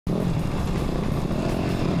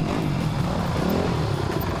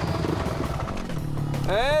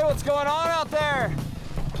Hey, what's going on out there?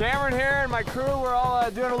 Cameron here and my crew, we're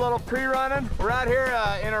all doing a little pre-running. We're out here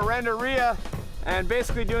in a Renderia and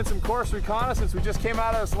basically doing some course reconnaissance. We just came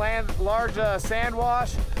out of this large sand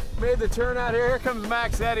wash, made the turn out here. Here comes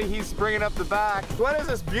Max Eddy, he's bringing up the back. What is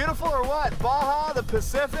this, beautiful or what? Baja, the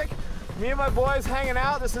Pacific? Me and my boys hanging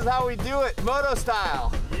out, this is how we do it, moto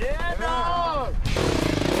style. Yeah, dog!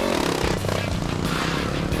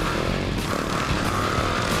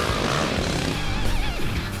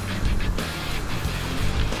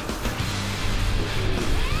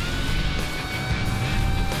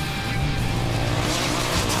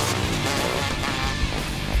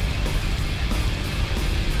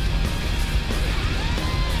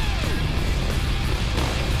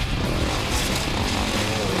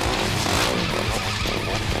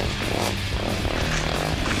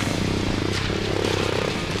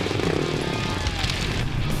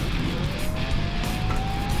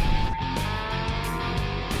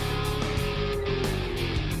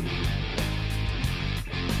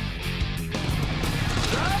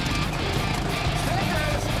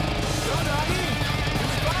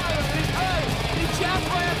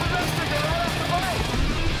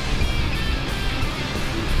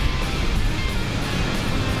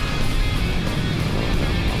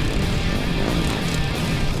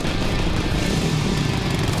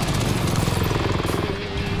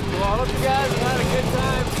 I hope you guys have had a good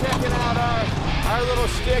time checking out our little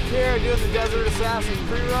shtick here, doing the Desert Assassins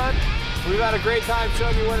pre-run. We've had a great time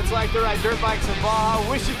showing you what it's like to ride dirt bikes in Baja.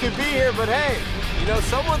 Wish you could be here, but hey, you know,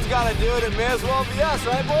 someone's got to do it. It may as well be us,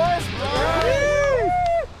 right, boys? Yeah.